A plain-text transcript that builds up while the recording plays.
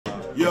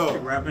Yo.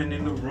 Rapping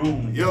in the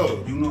room.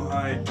 Yo. You know how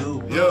I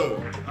do.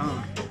 Yo.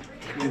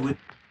 We with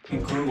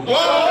crew.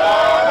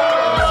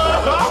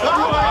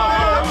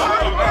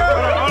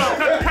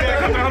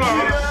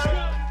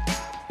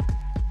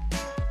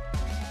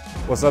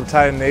 What's up,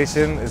 Titan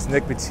Nation? It's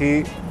Nick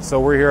Petit. So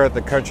we're here at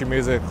the Country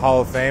Music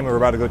Hall of Fame, and we're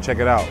about to go check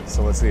it out.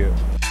 So let's see it.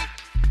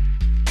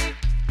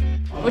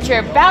 What you're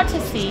about to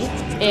see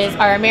is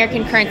our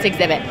American Currents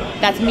exhibit.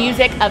 That's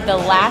music of the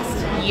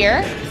last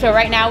year. So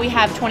right now we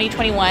have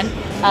 2021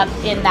 up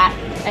in that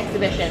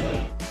exhibition.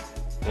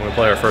 When we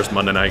play our first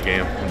Monday night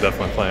game, I'm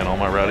definitely playing all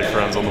my rowdy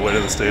friends on the way to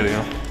the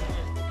stadium.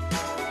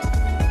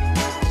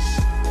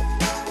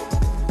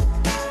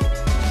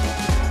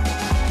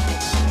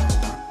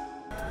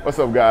 What's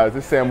up, guys?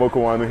 It's Sam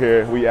Mokwanu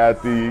here. We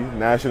at the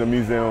National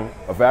Museum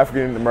of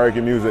African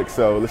American Music.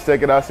 So let's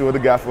check it out, see what they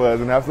got for us,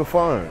 and have some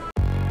fun.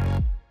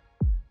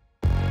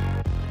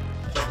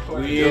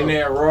 We in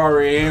that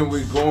Rory and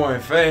we going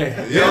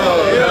fast.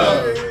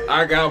 Yeah.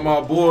 I got my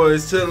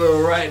boys to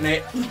the right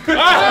now.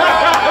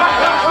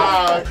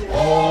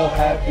 Oh,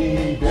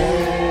 happy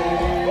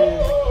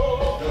day.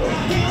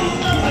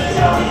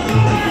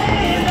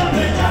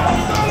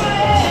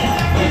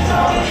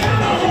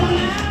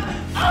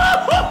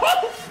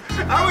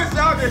 I wish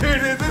y'all could hear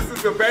this. This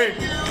is the baby.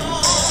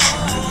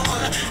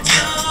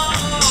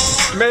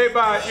 Made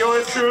by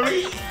yours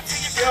truly.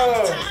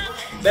 Yo.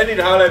 They need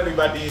to holler at me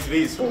about these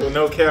beats, fool.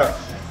 No cap.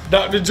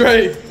 Dr.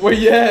 Dre, where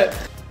you at?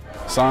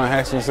 Son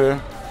Haskins here.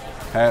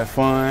 Had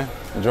fun.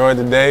 Enjoyed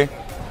the day.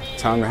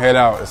 Time to head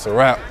out. It's a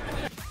wrap.